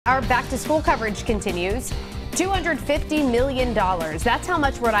Our back-to-school coverage continues. $250 million. That's how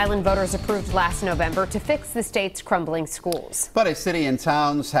much Rhode Island voters approved last November to fix the state's crumbling schools. But as city and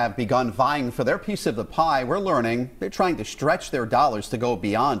towns have begun vying for their piece of the pie, we're learning they're trying to stretch their dollars to go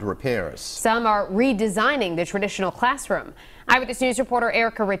beyond repairs. Some are redesigning the traditional classroom. Eyewitness News reporter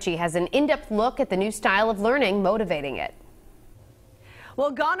Erica Ritchie has an in-depth look at the new style of learning motivating it. Well,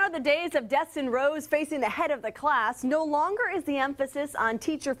 gone are the days of desks and rows facing the head of the class. No longer is the emphasis on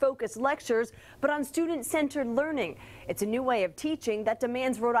teacher-focused lectures, but on student-centered learning. It's a new way of teaching that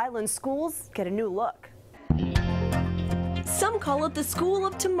demands Rhode Island schools get a new look. Some call it the school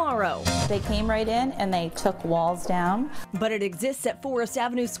of tomorrow. They came right in and they took walls down. But it exists at Forest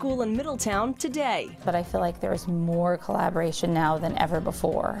Avenue School in Middletown today. But I feel like there's more collaboration now than ever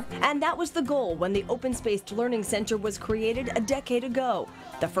before. And that was the goal when the Open Spaced Learning Center was created a decade ago.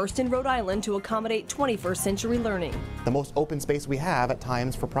 The first in Rhode Island to accommodate 21st century learning. The most open space we have at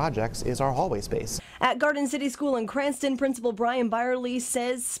times for projects is our hallway space. At Garden City School in Cranston, Principal Brian Byerly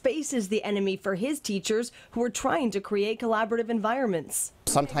says space is the enemy for his teachers who are trying to create collaborative environments.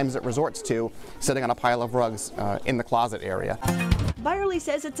 Sometimes it resorts to sitting on a pile of rugs in the closet area. Byerly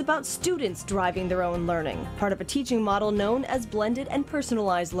says it's about students driving their own learning, part of a teaching model known as blended and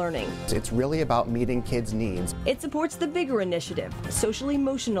personalized learning. It's really about meeting kids' needs. It supports the bigger initiative, social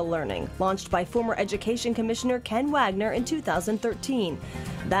emotional learning, launched by former Education Commissioner Ken Wagner in 2013.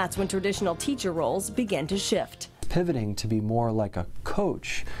 That's when traditional teacher roles began to shift. Pivoting to be more like a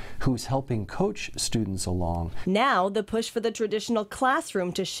coach who's helping coach students along. Now the push for the traditional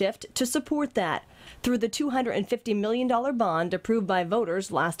classroom to shift to support that through the $250 million bond approved by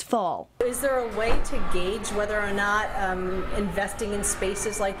voters last fall. Is there a way to gauge whether or not investing in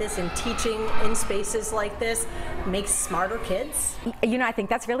spaces like this and teaching in spaces like this makes smarter kids? You know, I think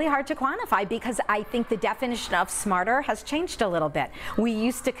that's really hard to quantify because I think the definition of smarter has changed a little bit. We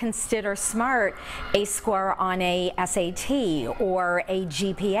used to consider smart a score on a SAT or a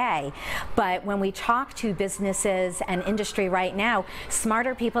GPA, but when we talk to businesses and industry right now,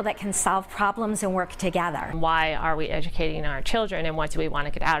 smarter people that can solve problems and work together. Why are we educating our children and what do we want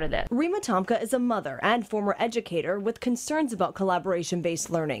to get out of this? Rima Tomka is a mother and former educator with concerns about collaboration-based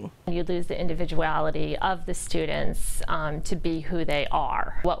learning. You lose the individuality of the students to be who they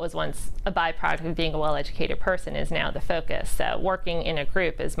are. What was once a byproduct of being a well-educated person is now the focus. So working in a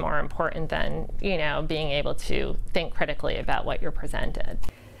group is more important than, you know, being able to think critically about what you're presented.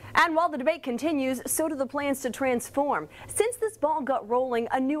 And while the debate continues, so do the plans to transform. Since this ball got rolling,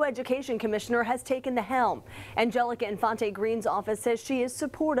 a new education commissioner has taken the helm. Angelica Infante Green's office says she is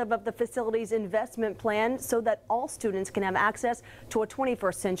supportive of the facility's investment plan so that all students can have access to a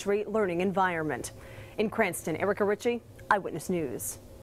 21st century learning environment. In Cranston, Erica Ritchie, Eyewitness News.